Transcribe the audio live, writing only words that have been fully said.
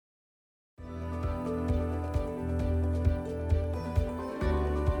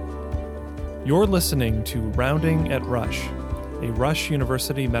You're listening to Rounding at Rush, a Rush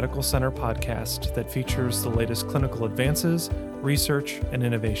University Medical Center podcast that features the latest clinical advances, research, and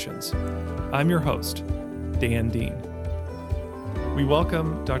innovations. I'm your host, Dan Dean. We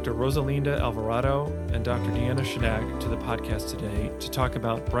welcome Dr. Rosalinda Alvarado and Dr. Deanna Schanak to the podcast today to talk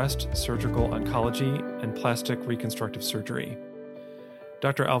about breast surgical oncology and plastic reconstructive surgery.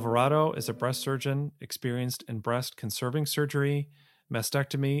 Dr. Alvarado is a breast surgeon experienced in breast conserving surgery,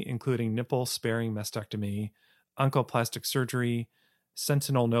 mastectomy, including nipple-sparing mastectomy, oncoplastic surgery,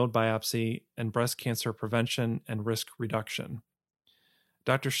 sentinel node biopsy, and breast cancer prevention and risk reduction.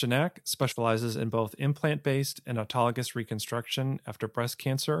 Dr. Schanak specializes in both implant-based and autologous reconstruction after breast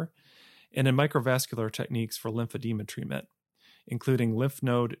cancer and in microvascular techniques for lymphedema treatment, including lymph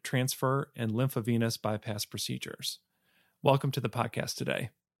node transfer and lymphovenous bypass procedures. Welcome to the podcast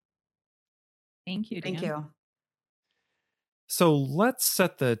today. Thank you, Dan. Thank you. So let's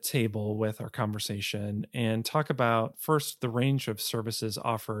set the table with our conversation and talk about first the range of services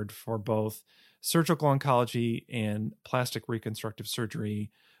offered for both surgical oncology and plastic reconstructive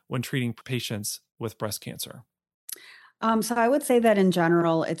surgery when treating patients with breast cancer. So I would say that in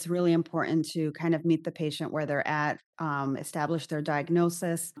general, it's really important to kind of meet the patient where they're at, establish their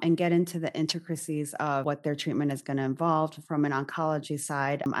diagnosis, and get into the intricacies of what their treatment is going to involve. From an oncology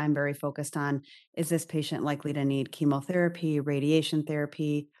side, I'm very focused on, is this patient likely to need chemotherapy, radiation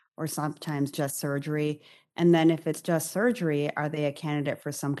therapy, or sometimes just surgery? And then if it's just surgery, are they a candidate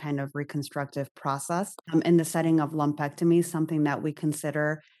for some kind of reconstructive process? In the setting of lumpectomy, something that we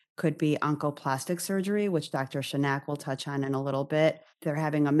consider could be oncoplastic surgery, which Dr. Schanak will touch on in a little bit. They're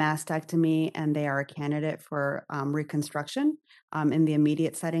having a mastectomy and they are a candidate for reconstruction in the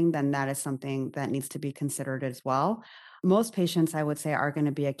immediate setting, then that is something that needs to be considered as well. Most patients, I would say, are going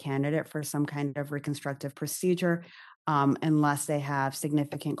to be a candidate for some kind of reconstructive procedure unless they have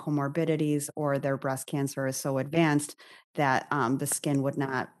significant comorbidities or their breast cancer is so advanced that the skin would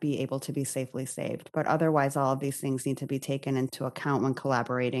not be able to be safely saved. But otherwise, all of these things need to be taken into account when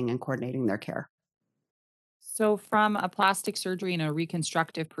collaborating and coordinating their care. So from a plastic surgery and a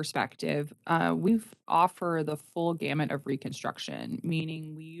reconstructive perspective, we offer the full gamut of reconstruction,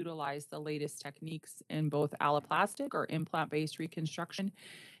 meaning we utilize the latest techniques in both alloplastic or implant-based reconstruction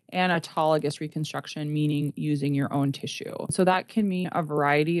and autologous reconstruction, meaning using your own tissue. So that can mean a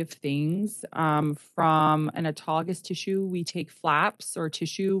variety of things. From an autologous tissue, we take flaps or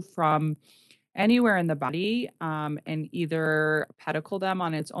tissue from anywhere in the body and either pedicle them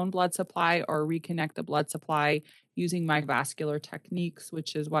on its own blood supply or reconnect the blood supply using microvascular techniques,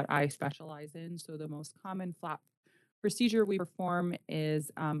 which is what I specialize in. So the most common flap procedure we perform is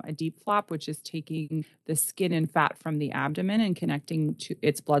a deep flap, which is taking the skin and fat from the abdomen and connecting to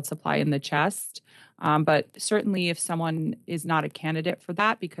its blood supply in the chest. But certainly if someone is not a candidate for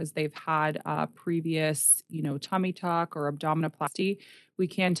that because they've had a previous, tummy tuck or abdominoplasty, we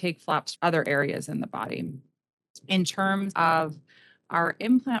can take flaps for other areas in the body. In terms of our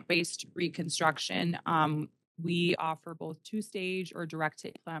implant-based reconstruction, we offer both two-stage or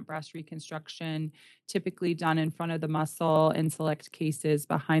direct-to-implant breast reconstruction, typically done in front of the muscle, in select cases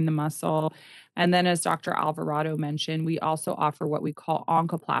behind the muscle. And then as Dr. Alvarado mentioned, we also offer what we call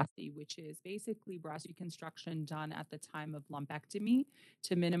oncoplasty, which is basically breast reconstruction done at the time of lumpectomy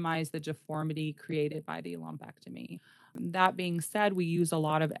to minimize the deformity created by the lumpectomy. That being said, we use a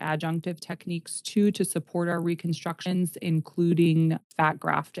lot of adjunctive techniques too to support our reconstructions, including fat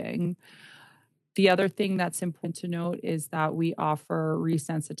grafting. The other thing that's important to note is that we offer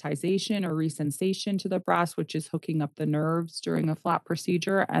resensitization or resensation to the breast, which is hooking up the nerves during a flap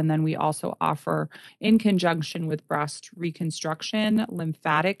procedure. And then we also offer, in conjunction with breast reconstruction,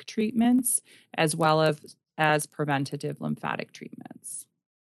 lymphatic treatments, as well as preventative lymphatic treatments.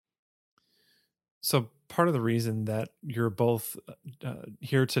 So part of the reason that you're both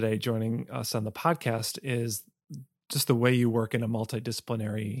here today joining us on the podcast is just the way you work in a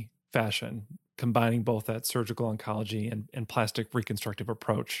multidisciplinary fashion, combining both that surgical oncology and plastic reconstructive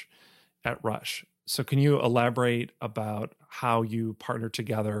approach at Rush. So can you elaborate about how you partner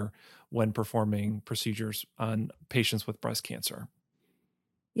together when performing procedures on patients with breast cancer?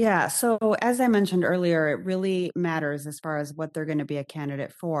 Yeah, so as I mentioned earlier, it really matters as far as what they're going to be a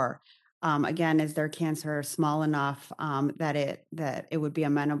candidate for. Again, is their cancer small enough that it would be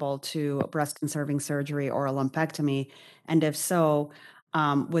amenable to breast conserving surgery or a lumpectomy? And if so,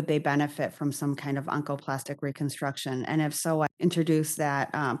 would they benefit from some kind of oncoplastic reconstruction? And if so, I introduce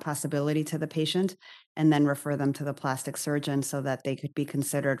that possibility to the patient and then refer them to the plastic surgeon so that they could be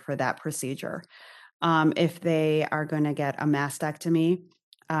considered for that procedure. If they are going to get a mastectomy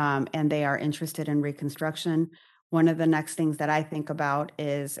and they are interested in reconstruction, One of the next things that I think about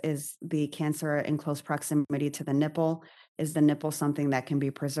is the cancer in close proximity to the nipple. Is the nipple something that can be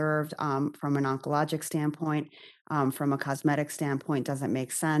preserved from an oncologic standpoint? From a cosmetic standpoint, does it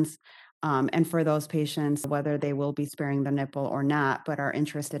make sense? And for those patients, whether they will be sparing the nipple or not, but are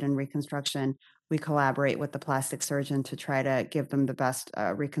interested in reconstruction, we collaborate with the plastic surgeon to try to give them the best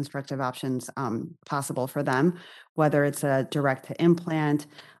reconstructive options possible for them, whether it's a direct to implant,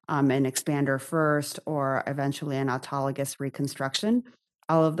 an expander first, or eventually an autologous reconstruction.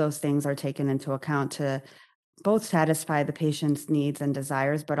 All of those things are taken into account to both satisfy the patient's needs and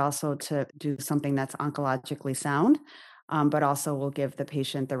desires, but also to do something that's oncologically sound, but also will give the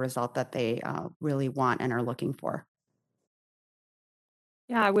patient the result that they really want and are looking for.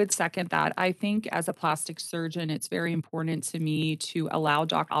 Yeah, I would second that. I think as a plastic surgeon, it's very important to me to allow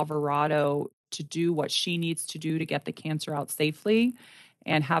Doc Alvarado to do what she needs to do to get the cancer out safely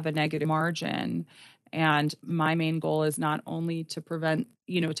and have a negative margin. And my main goal is not only to prevent,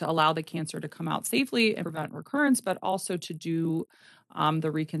 to allow the cancer to come out safely and prevent recurrence, but also to do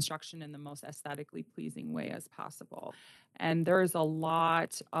the reconstruction in the most aesthetically pleasing way as possible. And there's a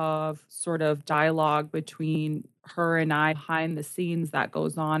lot of sort of dialogue between her and I behind the scenes that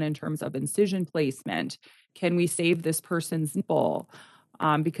goes on in terms of incision placement. Can we save this person's nipple?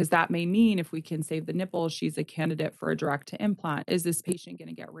 Because that may mean if we can save the nipple, she's a candidate for a direct to implant. Is this patient going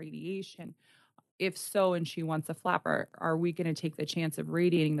to get radiation? If so, and she wants a flap, are we going to take the chance of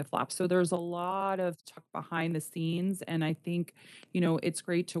radiating the flap? So there's a lot of talk behind the scenes. And I think, it's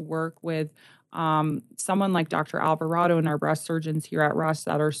great to work with someone like Dr. Alvarado and our breast surgeons here at Rush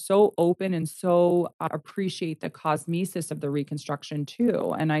that are so open and so appreciate the cosmesis of the reconstruction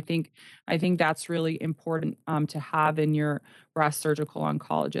too. And I think that's really important to have in your breast surgical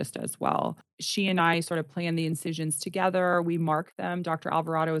oncologist as well. She and I sort of plan the incisions together. We mark them. Dr.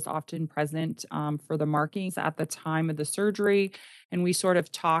 Alvarado is often present for the markings at the time of the surgery, and we sort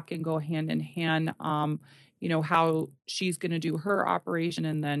of talk and go hand in hand. How she's going to do her operation,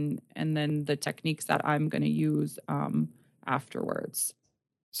 and then the techniques that I'm going to use afterwards.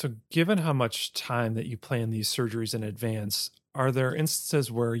 So, given how much time that you plan these surgeries in advance, are there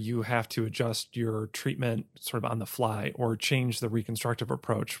instances where you have to adjust your treatment sort of on the fly or change the reconstructive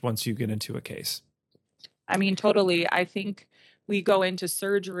approach once you get into a case? I mean, totally. I think we go into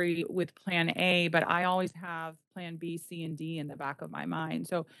surgery with plan A, but I always have plan B, C, and D in the back of my mind.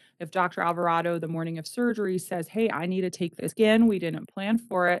 So if Dr. Alvarado, the morning of surgery, says, hey, I need to take this skin, we didn't plan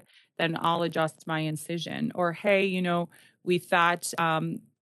for it, then I'll adjust my incision. Or, hey, we thought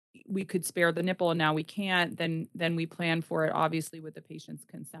we could spare the nipple and now we can't, then we plan for it, obviously, with the patient's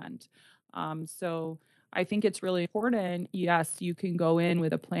consent. So I think it's really important. Yes, you can go in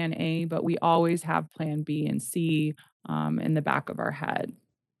with a plan A, but we always have plan B and C in the back of our head.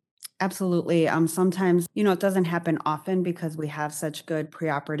 Absolutely. Sometimes, it doesn't happen often because we have such good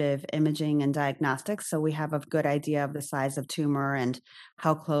preoperative imaging and diagnostics. So we have a good idea of the size of tumor and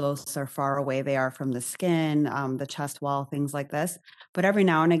how close or far away they are from the skin, the chest wall, things like this. But every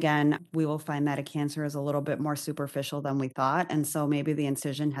now and again, we will find that a cancer is a little bit more superficial than we thought. And so maybe the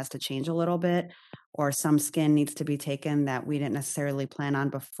incision has to change a little bit, or some skin needs to be taken that we didn't necessarily plan on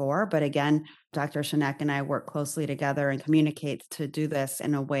before. But again, Dr. Shenek and I work closely together and communicate to do this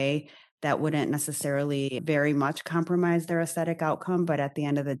in a way that wouldn't necessarily very much compromise their aesthetic outcome, but at the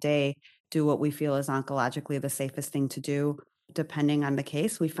end of the day, do what we feel is oncologically the safest thing to do. Depending on the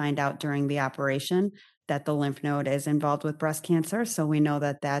case, we find out during the operation that the lymph node is involved with breast cancer. So we know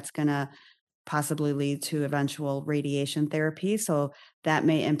that that's going to possibly lead to eventual radiation therapy. So that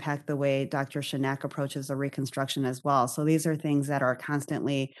may impact the way Dr. Shenek approaches the reconstruction as well. So these are things that are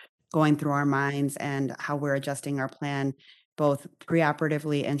constantly going through our minds and how we're adjusting our plan, both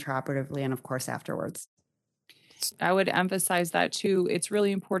preoperatively, intraoperatively, and of course afterwards. I would emphasize that too. It's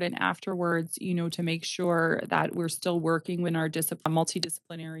really important afterwards, to make sure that we're still working with our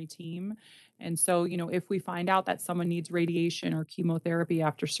multidisciplinary team. And so, if we find out that someone needs radiation or chemotherapy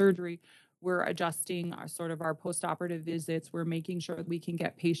after surgery, we're adjusting our post-operative visits. We're making sure that we can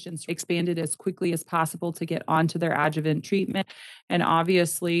get patients expanded as quickly as possible to get onto their adjuvant treatment. And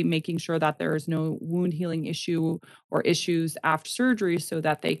obviously making sure that there is no wound healing issue or issues after surgery so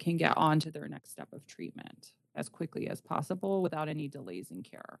that they can get on to their next step of treatment as quickly as possible without any delays in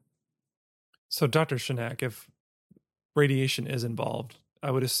care. So, Dr. Shenek, if radiation is involved,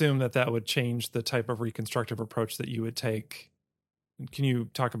 I would assume that would change the type of reconstructive approach that you would take. Can you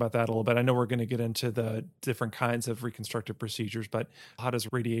talk about that a little bit? I know we're going to get into the different kinds of reconstructive procedures, but how does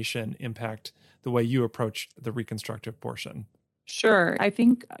radiation impact the way you approach the reconstructive portion? Sure. I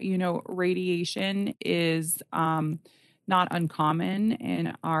think, radiation is not uncommon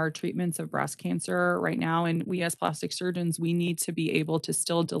in our treatments of breast cancer right now. And we as plastic surgeons, we need to be able to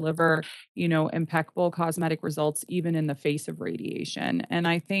still deliver, impeccable cosmetic results even in the face of radiation. And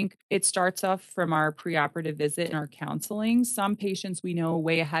I think it starts off from our preoperative visit and our counseling. Some patients we know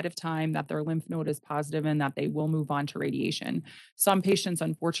way ahead of time that their lymph node is positive and that they will move on to radiation. Some patients,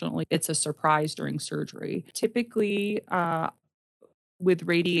 unfortunately, it's a surprise during surgery. Typically, with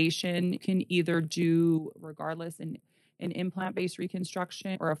radiation, can either do, regardless, an implant-based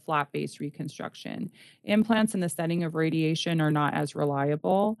reconstruction or a flap-based reconstruction. Implants in the setting of radiation are not as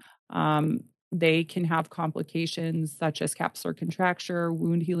reliable. They can have complications such as capsular contracture,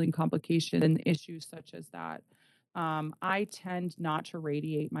 wound healing complications, and issues such as that. I tend not to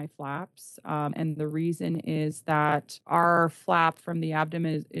radiate my flaps. And the reason is that our flap from the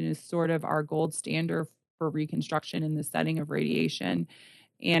abdomen is sort of our gold standard for reconstruction in the setting of radiation.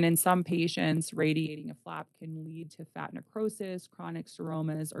 And in some patients, radiating a flap can lead to fat necrosis, chronic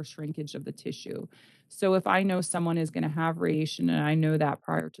seromas, or shrinkage of the tissue. So if I know someone is going to have radiation and I know that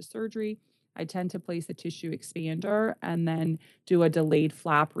prior to surgery, I tend to place a tissue expander and then do a delayed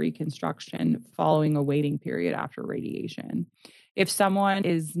flap reconstruction following a waiting period after radiation. If someone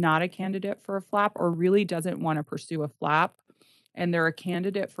is not a candidate for a flap or really doesn't want to pursue a flap and they're a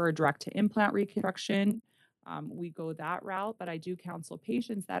candidate for a direct to implant reconstruction, we go that route. But I do counsel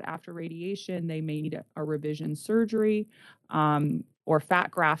patients that after radiation, they may need a revision surgery or fat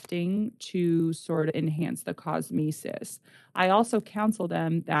grafting to sort of enhance the cosmesis. I also counsel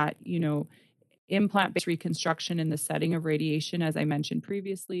them that, implant-based reconstruction in the setting of radiation, as I mentioned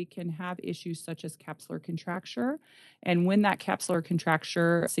previously, can have issues such as capsular contracture. And when that capsular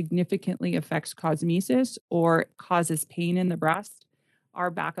contracture significantly affects cosmesis or causes pain in the breast, our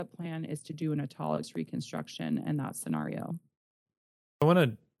backup plan is to do an autologous reconstruction in that scenario. I want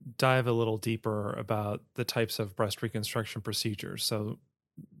to dive a little deeper about the types of breast reconstruction procedures. So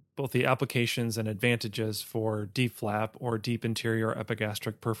both the applications and advantages for deep flap or deep interior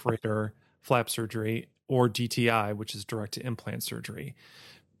epigastric perforator flap surgery, or DTI, which is direct to implant surgery.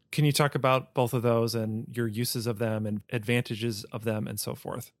 Can you talk about both of those and your uses of them and advantages of them and so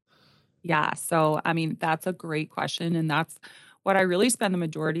forth? Yeah. So, that's a great question. And that's what I really spend the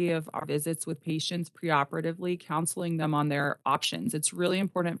majority of our visits with patients preoperatively, counseling them on their options. It's really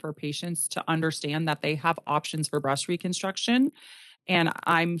important for patients to understand that they have options for breast reconstruction. And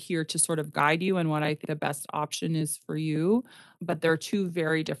I'm here to sort of guide you in what I think the best option is for you. But there are two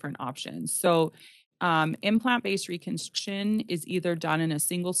very different options. So, implant-based reconstruction is either done in a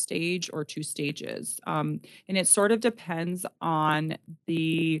single stage or two stages. And it sort of depends on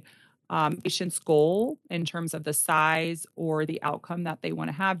the patient's goal in terms of the size or the outcome that they want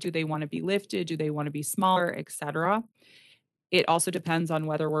to have. Do they want to be lifted? Do they want to be smaller, et cetera? It also depends on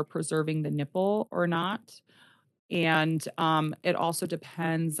whether we're preserving the nipple or not. And it also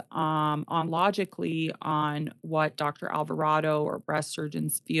depends on logically on what Dr. Alvarado or breast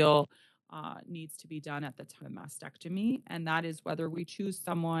surgeons feel needs to be done at the time of mastectomy. And that is whether we choose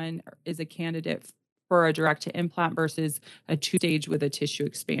someone is a candidate for a direct to implant versus a two-stage with a tissue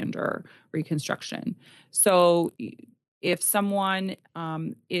expander reconstruction. So if someone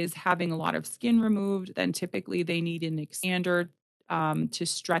is having a lot of skin removed, then typically they need an expander to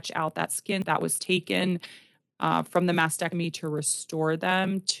stretch out that skin that was taken from the mastectomy to restore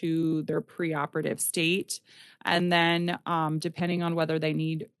them to their preoperative state. And then, depending on whether they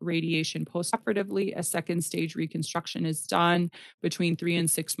need radiation postoperatively, a second stage reconstruction is done between 3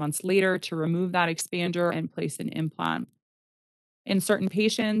 and 6 months later to remove that expander and place an implant. In certain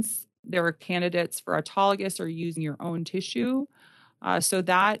patients, there are candidates for autologous or using your own tissue. So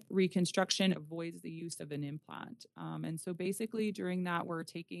that reconstruction avoids the use of an implant. And so basically during that, we're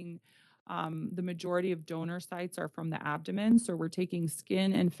taking the majority of donor sites are from the abdomen. So we're taking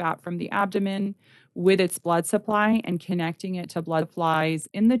skin and fat from the abdomen with its blood supply and connecting it to blood supplies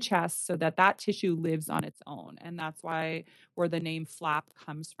in the chest so that that tissue lives on its own. And that's where the name flap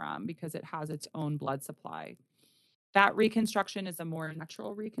comes from, because it has its own blood supply. That reconstruction is a more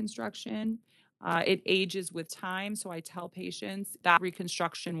natural reconstruction. It ages with time. So I tell patients that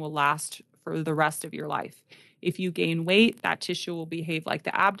reconstruction will last for the rest of your life. If you gain weight, that tissue will behave like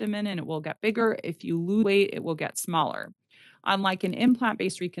the abdomen and it will get bigger. If you lose weight, it will get smaller. Unlike an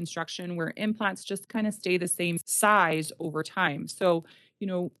implant-based reconstruction where implants just kind of stay the same size over time. So,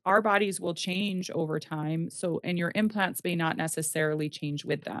 our bodies will change over time. So, and your implants may not necessarily change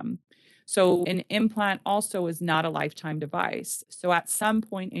with them. So an implant also is not a lifetime device. So at some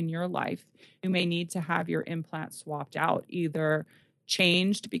point in your life, you may need to have your implant swapped out, either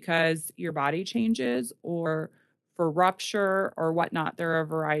changed because your body changes or for rupture or whatnot. There are a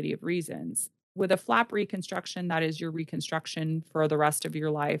variety of reasons. With a flap reconstruction, that is your reconstruction for the rest of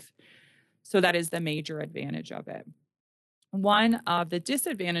your life. So that is the major advantage of it. One of the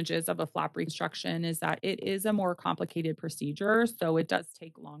disadvantages of a flap reconstruction is that it is a more complicated procedure. So it does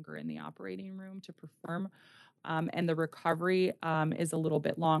take longer in the operating room to perform, and the recovery is a little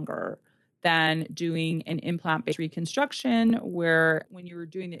bit longer than doing an implant-based reconstruction, where when you're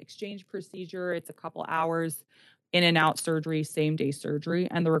doing the exchange procedure, it's a couple hours in and out surgery, same day surgery,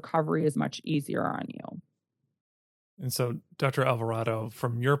 and the recovery is much easier on you. And so, Dr. Alvarado,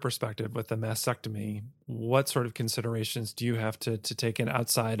 from your perspective with the mastectomy, what sort of considerations do you have to take in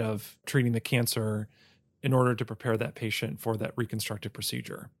outside of treating the cancer in order to prepare that patient for that reconstructive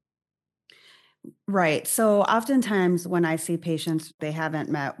procedure? Right. So oftentimes when I see patients, they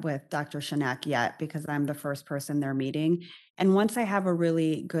haven't met with Dr. Shanak yet because I'm the first person they're meeting. And once I have a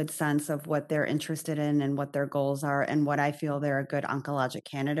really good sense of what they're interested in and what their goals are and what I feel they're a good oncologic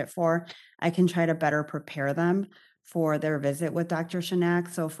candidate for, I can try to better prepare them for their visit with Dr.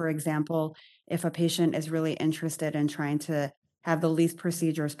 Shanak. So, for example, if a patient is really interested in trying to have the least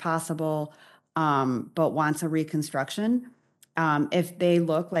procedures possible, but wants a reconstruction, if they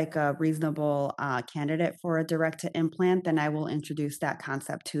look like a reasonable candidate for a direct to implant, then I will introduce that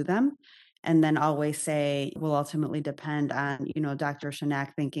concept to them. And then always say, will ultimately depend on, Dr.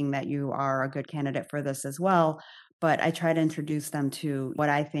 Shanak thinking that you are a good candidate for this as well. But I try to introduce them to what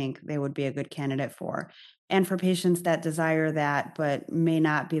I think they would be a good candidate for. And for patients that desire that, but may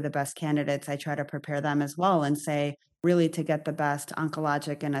not be the best candidates, I try to prepare them as well and say, really, to get the best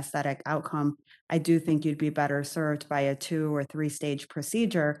oncologic and aesthetic outcome, I do think you'd be better served by a 2 or 3 stage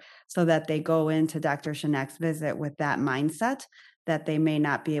procedure so that they go into Dr. Shanak's visit with that mindset that they may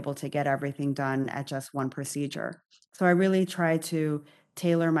not be able to get everything done at just one procedure. So I really try to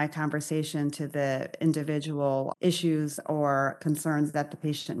tailor my conversation to the individual issues or concerns that the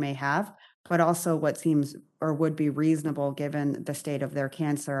patient may have, but also what seems or would be reasonable given the state of their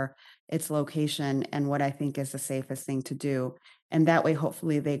cancer, its location, and what I think is the safest thing to do. And that way,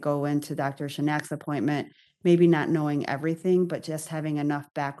 hopefully, they go into Dr. Shanak's appointment, maybe not knowing everything, but just having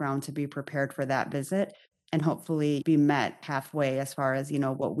enough background to be prepared for that visit and hopefully be met halfway as far as,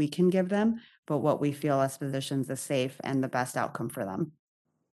 what we can give them, but what we feel as physicians is safe and the best outcome for them.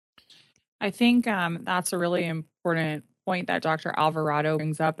 I think that's a really important point that Dr. Alvarado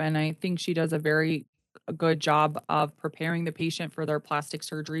brings up. And I think she does a very good job of preparing the patient for their plastic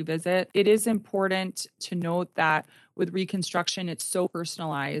surgery visit. It is important to note that with reconstruction, it's so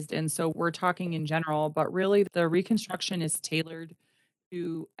personalized. And so we're talking in general, but really the reconstruction is tailored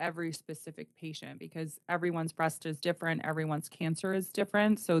to every specific patient because everyone's breast is different, everyone's cancer is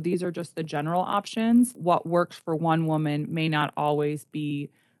different. So these are just the general options. What works for one woman may not always be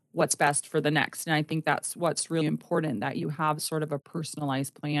what's best for the next. And I think that's what's really important, that you have sort of a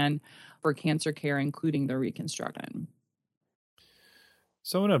personalized plan for cancer care, including the reconstruction.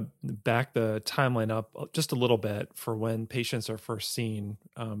 So I want to back the timeline up just a little bit for when patients are first seen,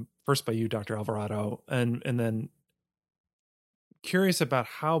 first by you, Dr. Alvarado, and then curious about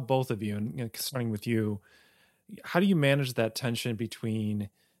how both of you, and starting with you, how do you manage that tension between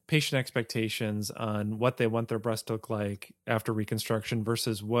patient expectations on what they want their breast to look like after reconstruction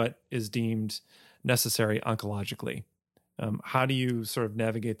versus what is deemed necessary oncologically? How do you sort of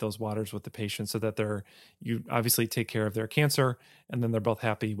navigate those waters with the patient so that you obviously take care of their cancer and then they're both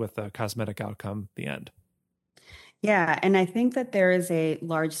happy with the cosmetic outcome at the end? Yeah, and I think that there is a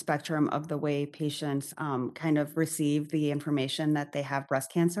large spectrum of the way patients kind of receive the information that they have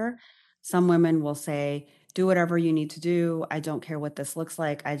breast cancer. Some women will say, do whatever you need to do. I don't care what this looks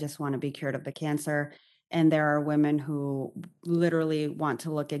like. I just want to be cured of the cancer. And there are women who literally want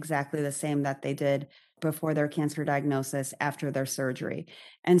to look exactly the same that they did before their cancer diagnosis after their surgery.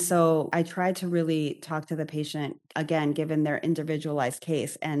 And so I try to really talk to the patient, again, given their individualized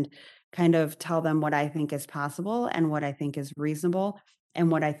case, and kind of tell them what I think is possible and what I think is reasonable and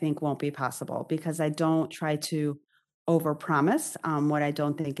what I think won't be possible, because I don't try to overpromise what I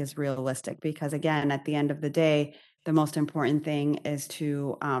don't think is realistic. Because again, at the end of the day, the most important thing is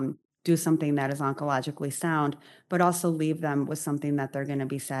to do something that is oncologically sound, but also leave them with something that they're going to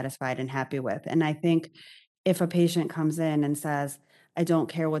be satisfied and happy with. And I think if a patient comes in and says, I don't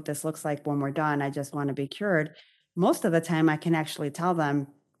care what this looks like when we're done, I just want to be cured, most of the time I can actually tell them,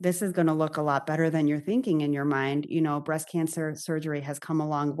 this is going to look a lot better than you're thinking in your mind. Breast cancer surgery has come a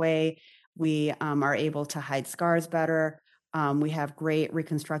long way. We are able to hide scars better. We have great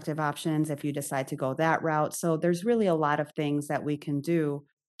reconstructive options if you decide to go that route. So there's really a lot of things that we can do.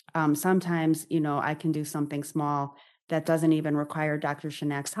 Sometimes, I can do something small that doesn't even require Dr.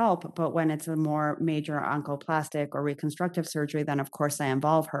 Shanak's help. But when it's a more major oncoplastic or reconstructive surgery, then of course I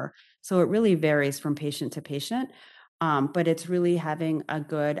involve her. So it really varies from patient to patient. But it's really having a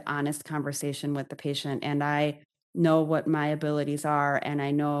good, honest conversation with the patient. And I know what my abilities are, and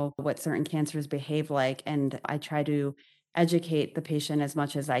I know what certain cancers behave like. And I try to educate the patient as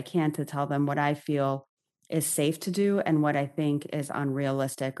much as I can to tell them what I feel is safe to do and what I think is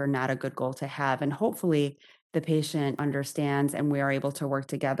unrealistic or not a good goal to have. And hopefully, the patient understands and we are able to work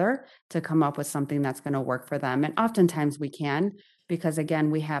together to come up with something that's going to work for them. And oftentimes we can, because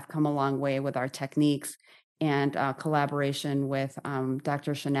again, we have come a long way with our techniques and collaboration with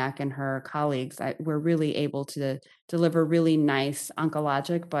Dr. Shanak and her colleagues. We're really able to deliver really nice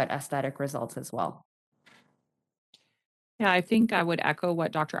oncologic but aesthetic results as well. Yeah, I think I would echo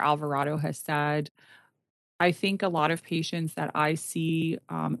what Dr. Alvarado has said. I think a lot of patients that I see,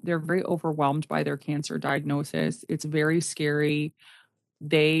 they're very overwhelmed by their cancer diagnosis. It's very scary.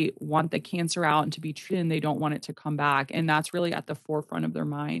 They want the cancer out and to be treated, and they don't want it to come back. And that's really at the forefront of their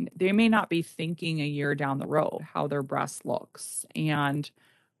mind. They may not be thinking a year down the road how their breast looks. And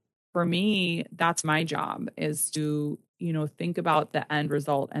for me, that's my job, is to, think about the end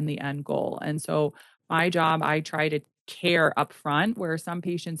result and the end goal. And so my job, I try to care upfront, where some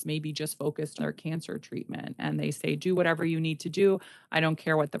patients may be just focused on their cancer treatment and they say, do whatever you need to do. I don't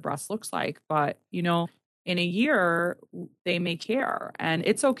care what the breast looks like. But, in a year, they may care, and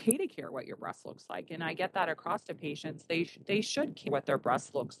it's okay to care what your breast looks like. And I get that across to patients. They should care what their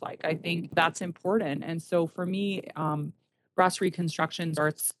breast looks like. I think that's important. And so for me, breast reconstruction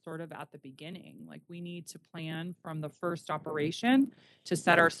starts sort of at the beginning. Like, we need to plan from the first operation to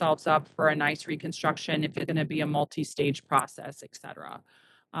set ourselves up for a nice reconstruction if it's going to be a multi-stage process, et cetera.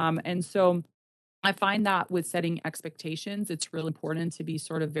 And so I find that with setting expectations, it's really important to be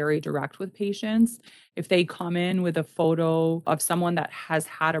sort of very direct with patients. If they come in with a photo of someone that has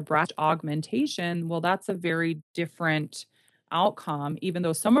had a breast augmentation, well, that's a very different outcome, even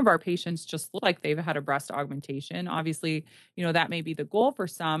though some of our patients just look like they've had a breast augmentation. Obviously, that may be the goal for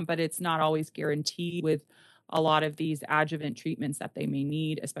some, but it's not always guaranteed with a lot of these adjuvant treatments that they may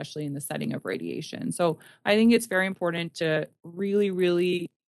need, especially in the setting of radiation. So I think it's very important to really,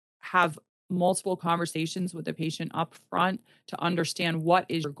 really have multiple conversations with the patient up front to understand what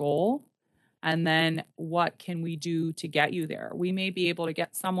is your goal, and then what can we do to get you there. We may be able to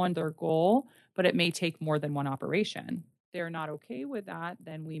get someone their goal, but it may take more than one operation. If they're not okay with that,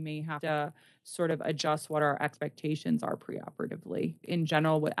 then we may have to sort of adjust what our expectations are preoperatively. In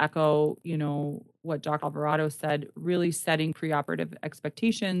general, would echo, what Dr. Alvarado said, really setting preoperative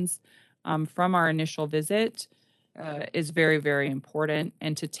expectations from our initial visit is very, very important,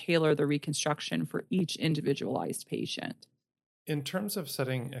 and to tailor the reconstruction for each individualized patient. In terms of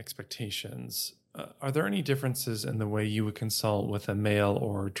setting expectations, are there any differences in the way you would consult with a male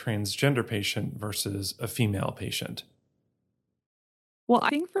or transgender patient versus a female patient? Well, I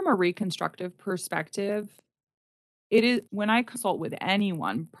think from a reconstructive perspective, it is when I consult with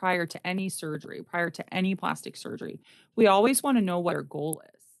anyone prior to any surgery, prior to any plastic surgery, we always want to know what our goal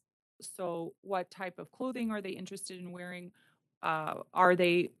is. So, what type of clothing are they interested in wearing? Are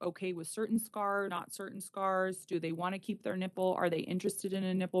they okay with certain scars, not certain scars? Do they want to keep their nipple? Are they interested in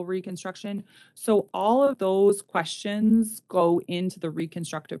a nipple reconstruction? So, all of those questions go into the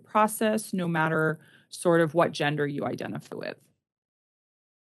reconstructive process, no matter sort of what gender you identify with.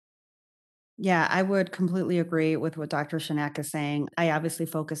 Yeah, I would completely agree with what Dr. Shanak is saying. I obviously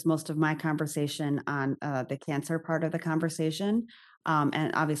focus most of my conversation on the cancer part of the conversation,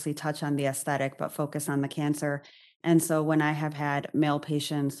 and obviously touch on the aesthetic, but focus on the cancer. And so when I have had male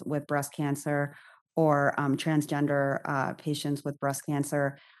patients with breast cancer or transgender patients with breast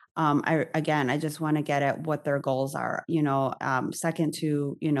cancer, I just want to get at what their goals are. Second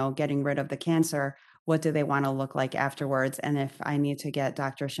to getting rid of the cancer, what do they want to look like afterwards? And if I need to get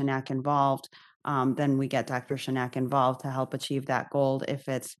Dr. Shanak involved, then we get Dr. Shanak involved to help achieve that goal if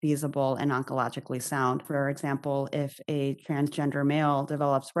it's feasible and oncologically sound. For example, if a transgender male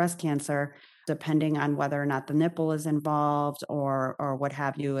develops breast cancer, depending on whether or not the nipple is involved or what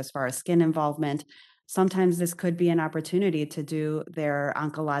have you, as far as skin involvement, sometimes this could be an opportunity to do their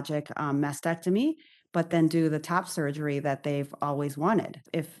oncologic mastectomy, but then do the top surgery that they've always wanted.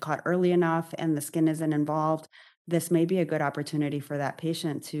 If caught early enough and the skin isn't involved, this may be a good opportunity for that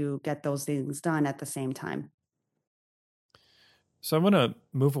patient to get those things done at the same time. So I'm going to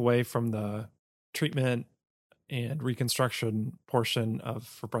move away from the treatment and reconstruction portion of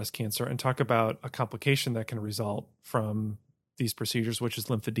for breast cancer and talk about a complication that can result from these procedures, which is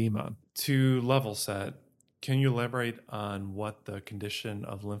lymphedema. To level set, can you elaborate on what the condition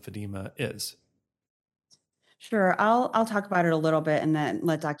of lymphedema is? Sure. I'll talk about it a little bit and then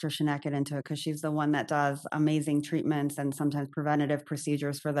let Dr. Shinak get into it because she's the one that does amazing treatments and sometimes preventative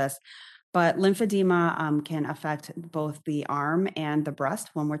procedures for this. But lymphedema can affect both the arm and the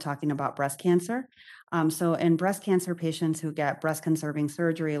breast when we're talking about breast cancer. So in breast cancer patients who get breast conserving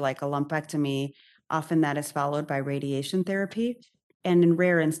surgery like a lumpectomy, often that is followed by radiation therapy. And in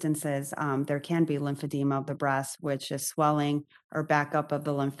rare instances, there can be lymphedema of the breast, which is swelling or backup of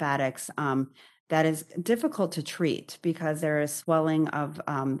the lymphatics. That is difficult to treat because there is swelling of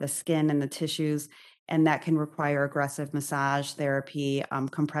the skin and the tissues, and that can require aggressive massage therapy,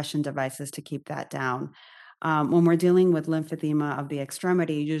 compression devices to keep that down. When we're dealing with lymphedema of the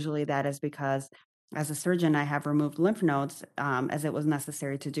extremity, usually that is because as a surgeon, I have removed lymph nodes as it was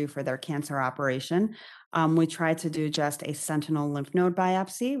necessary to do for their cancer operation. We try to do just a sentinel lymph node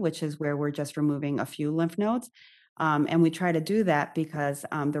biopsy, which is where we're just removing a few lymph nodes. And we try to do that because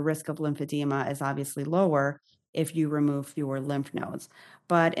the risk of lymphedema is obviously lower if you remove fewer lymph nodes.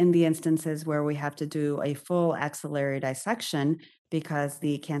 But in the instances where we have to do a full axillary dissection because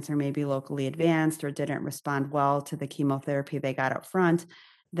the cancer may be locally advanced or didn't respond well to the chemotherapy they got up front,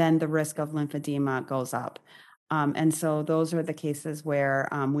 then the risk of lymphedema goes up. And so those are the cases where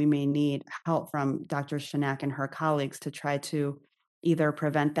we may need help from Dr. Shinak and her colleagues to try to either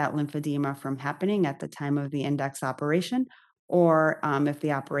prevent that lymphedema from happening at the time of the index operation, or if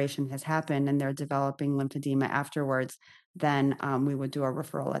the operation has happened and they're developing lymphedema afterwards, then we would do a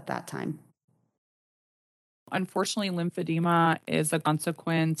referral at that time. Unfortunately, lymphedema is a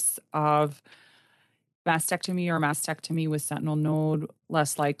consequence of mastectomy or mastectomy with sentinel node,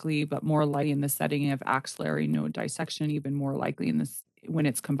 less likely, but more likely in the setting of axillary node dissection, even more likely in this when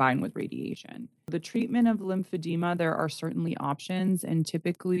it's combined with radiation. The treatment of lymphedema, there are certainly options, and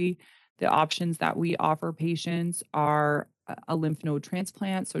typically the options that we offer patients are a lymph node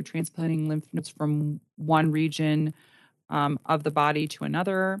transplant, so transplanting lymph nodes from one region of the body to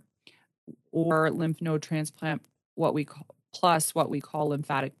another, or lymph node transplant, what we call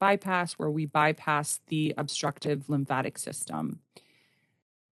lymphatic bypass, where we bypass the obstructive lymphatic system.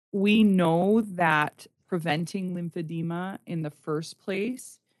 We know that preventing lymphedema in the first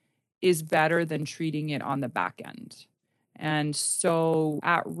place is better than treating it on the back end. And so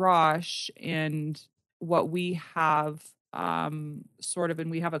at Rush, and what we have and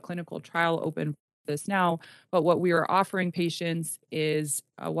we have a clinical trial open this now, but what we are offering patients is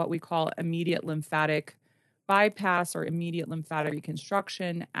what we call immediate lymphatic bypass or immediate lymphatic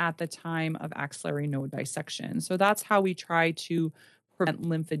reconstruction at the time of axillary node dissection. So that's how we try to prevent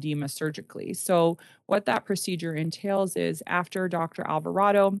lymphedema surgically. So what that procedure entails is after Dr.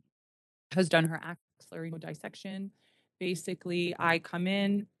 Alvarado has done her axillary node dissection, basically I come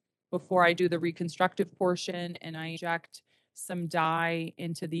in before I do the reconstructive portion and I inject some dye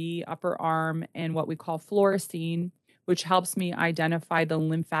into the upper arm and what we call fluorescein, which helps me identify the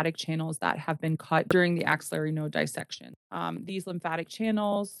lymphatic channels that have been cut during the axillary node dissection. These lymphatic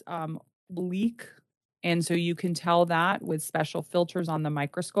channels leak, and so you can tell that with special filters on the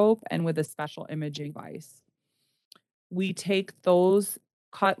microscope and with a special imaging device. We take those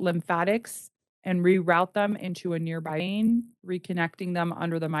cut lymphatics and reroute them into a nearby vein, reconnecting them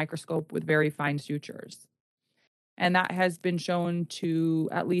under the microscope with very fine sutures. And that has been shown to,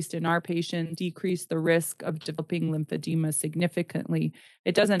 at least in our patients, decrease the risk of developing lymphedema significantly.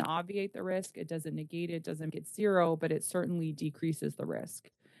 It doesn't obviate the risk, it doesn't negate it, doesn't get zero, but it certainly decreases the risk.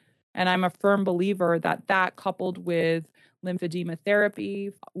 And I'm a firm believer that that coupled with lymphedema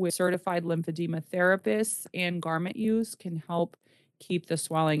therapy, with certified lymphedema therapists and garment use can help keep the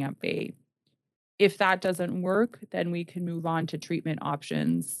swelling at bay. If that doesn't work, then we can move on to treatment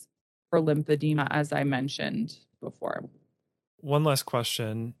options for lymphedema, as I mentioned before. One last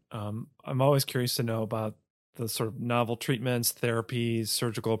question. I'm always curious to know about the sort of novel treatments, therapies,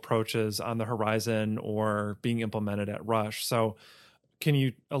 surgical approaches on the horizon or being implemented at Rush. So can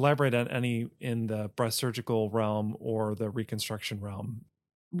you elaborate on any in the breast surgical realm or the reconstruction realm?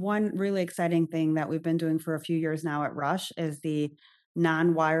 One really exciting thing that we've been doing for a few years now at Rush is the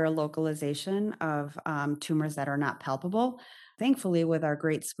non-wire localization of tumors that are not palpable. Thankfully, with our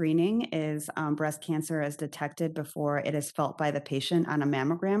great screening, is breast cancer is detected before it is felt by the patient on a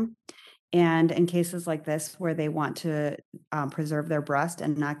mammogram. And in cases like this, where they want to preserve their breast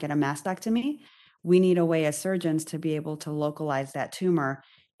and not get a mastectomy, we need a way as surgeons to be able to localize that tumor.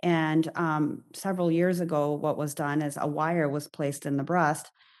 And several years ago, what was done is a wire was placed in the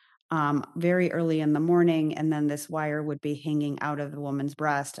breast very early in the morning, and then this wire would be hanging out of the woman's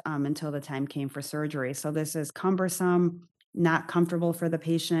breast until the time came for surgery. So this is cumbersome, not comfortable for the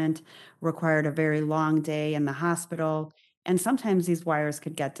patient, required a very long day in the hospital, and sometimes these wires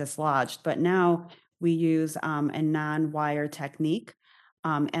could get dislodged. But now we use a non-wire technique.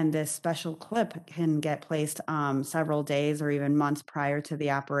 And this special clip can get placed several days or even months prior to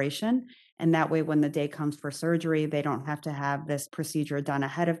the operation. And that way, when the day comes for surgery, they don't have to have this procedure done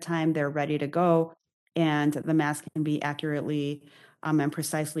ahead of time. They're ready to go, and the mask can be accurately and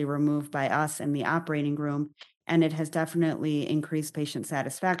precisely removed by us in the operating room. And it has definitely increased patient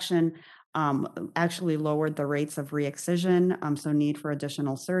satisfaction, actually lowered the rates of re-excision, so need for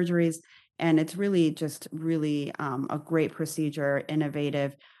additional surgeries. And it's really just really a great procedure,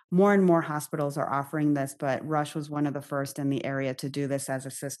 innovative. More and more hospitals are offering this, but Rush was one of the first in the area to do this as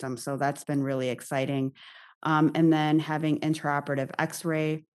a system. So that's been really exciting. And then having intraoperative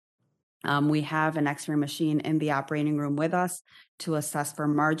X-ray. We have an X-ray machine in the operating room with us to assess for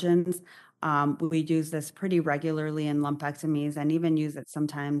margins. We use this pretty regularly in lumpectomies and even use it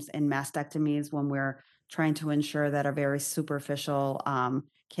sometimes in mastectomies when we're trying to ensure that a very superficial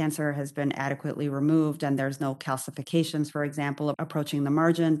cancer has been adequately removed and there's no calcifications, for example, approaching the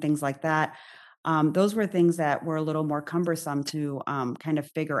margin, things like that. Those were things that were a little more cumbersome to kind of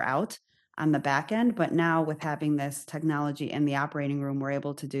figure out on the back end. But now with having this technology in the operating room, we're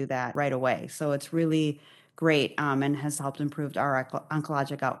able to do that right away. So it's really great and has helped improve our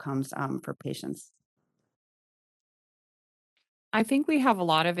oncologic outcomes for patients. I think we have a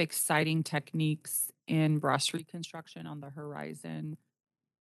lot of exciting techniques in breast reconstruction on the horizon.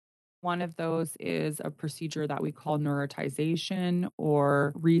 One of those is a procedure that we call neurotization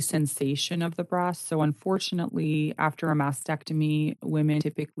or resensation of the breast. So, unfortunately, after a mastectomy, women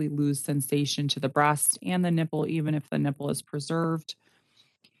typically lose sensation to the breast and the nipple, even if the nipple is preserved.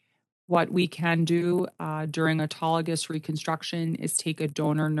 What we can do during autologous reconstruction is take a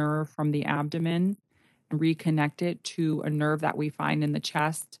donor nerve from the abdomen and reconnect it to a nerve that we find in the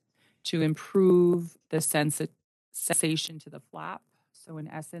chest to improve the sensation to the flap. So in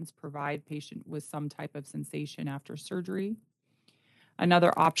essence, provide patient with some type of sensation after surgery.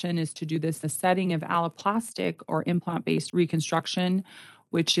 Another option is to do this in the setting of alloplastic or implant-based reconstruction,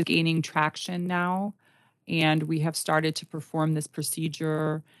 which is gaining traction now. And we have started to perform this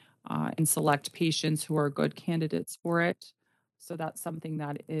procedure in select patients who are good candidates for it. So that's something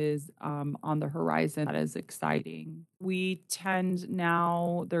that is on the horizon that is exciting. We tend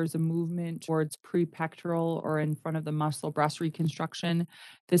now, there's a movement towards prepectoral or in front of the muscle breast reconstruction.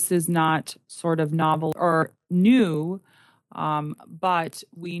 This is not sort of novel or new, but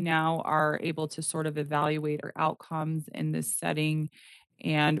we now are able to sort of evaluate our outcomes in this setting.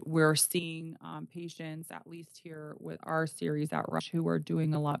 And we're seeing patients, at least here with our series at Rush, who are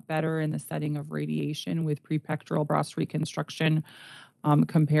doing a lot better in the setting of radiation with prepectoral breast reconstruction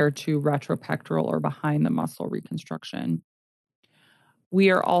compared to retropectoral or behind the muscle reconstruction.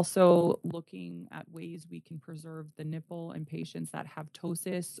 We are also looking at ways we can preserve the nipple in patients that have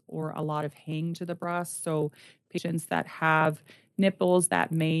ptosis or a lot of hang to the breast. So patients that have nipples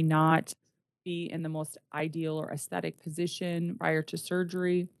that may not be in the most ideal or aesthetic position prior to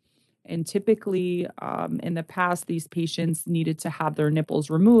surgery. And typically, in the past, these patients needed to have their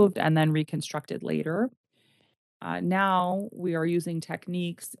nipples removed and then reconstructed later. Now we are using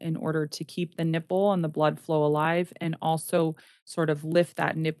techniques in order to keep the nipple and the blood flow alive and also sort of lift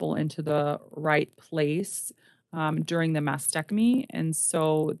that nipple into the right place during the mastectomy. And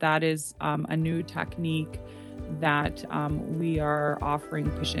so that is a new technique that we are offering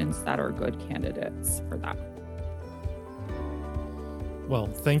patients that are good candidates for that. Well,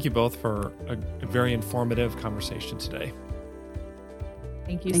 thank you both for a very informative conversation today.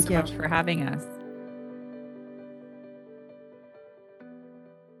 Thank you so much for having us.